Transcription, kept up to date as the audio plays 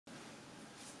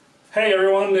Hey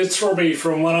everyone, it's Robbie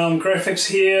from One Arm Graphics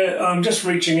here. I'm just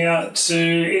reaching out to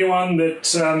anyone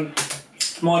that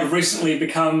might have recently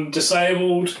become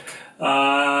disabled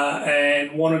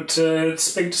and wanted to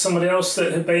speak to somebody else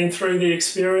that had been through the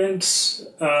experience.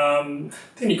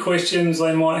 Any questions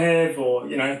they might have, or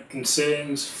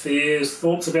concerns, fears,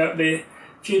 thoughts about their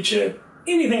future,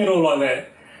 anything at all like that.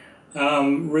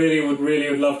 Really would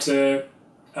love to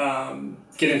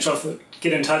get in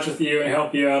touch with you and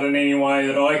help you out in any way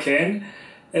that I can,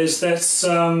 as that's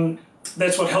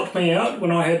what helped me out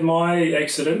when I had my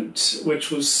accident, which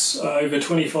was over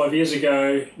 25 years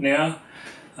ago now.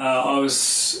 I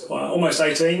was almost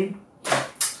 18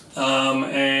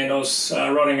 and I was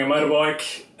riding a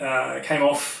motorbike, came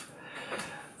off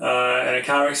in a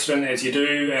car accident, as you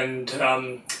do, and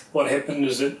what happened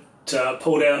is it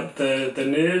pulled out the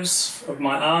nerves of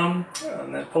my arm,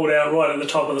 and it pulled out right at the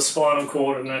top of the spinal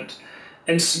cord, and it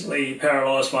instantly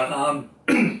paralysed my arm.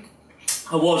 I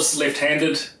was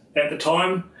left-handed at the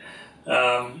time,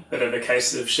 bit of a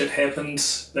case of shit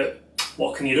happens, but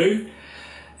what can you do?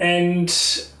 And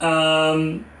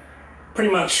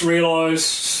pretty much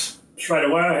realised straight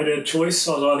away I had a choice.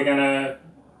 I was either going to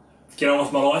get on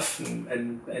with my life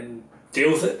and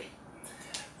deal with it,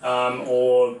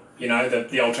 or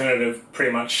the alternative,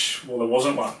 pretty much, well, there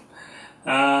wasn't one.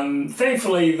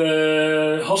 Thankfully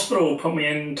the hospital put me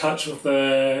in touch with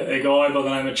a guy by the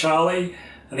name of Charlie,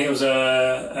 and he was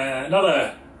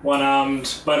another one-armed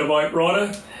motorbike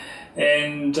rider,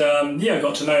 and I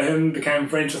got to know him, became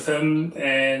friends with him,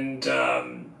 and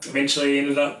eventually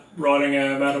ended up riding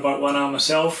a motorbike one-arm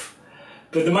myself.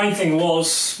 But the main thing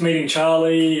was meeting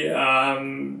Charlie.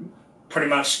 Pretty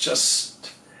much just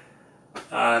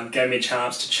gave me a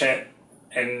chance to chat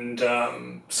and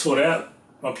sort out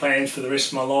my plans for the rest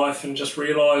of my life, and just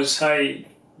realise, hey,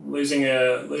 losing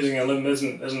a limb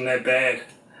isn't that bad.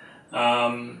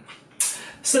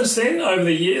 Since then, over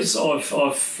the years, I've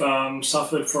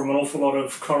suffered from an awful lot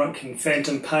of chronic and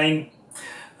phantom pain,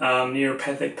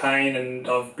 neuropathic pain, and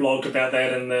I've blogged about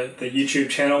that in the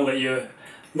YouTube channel that you're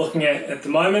looking at the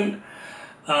moment.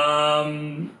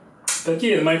 But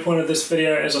yeah, the main point of this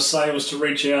video, as I say, was to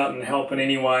reach out and help in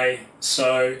any way.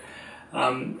 So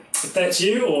if that's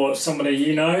you or somebody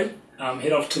you know,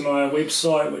 head off to my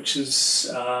website, which is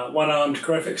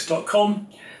onearmedgraphics.com.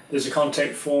 There's a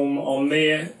contact form on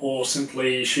there, or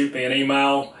simply shoot me an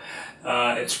email.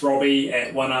 It's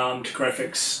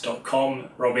robbie@onearmedgraphics.com,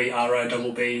 Robbie,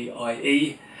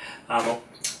 R-O-B-B-I-E. I'll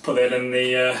put that in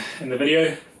the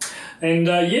video. And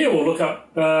we'll look up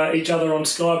each other on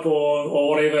Skype or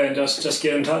whatever, and just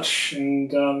get in touch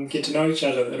and get to know each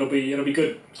other. It'll be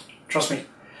good. Trust me.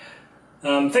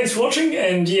 Thanks for watching,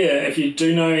 and if you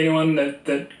do know anyone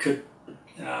that could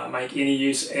make any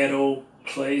use at all,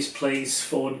 please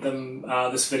forward them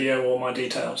this video or my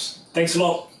details. Thanks a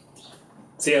lot.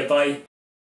 See ya. Bye.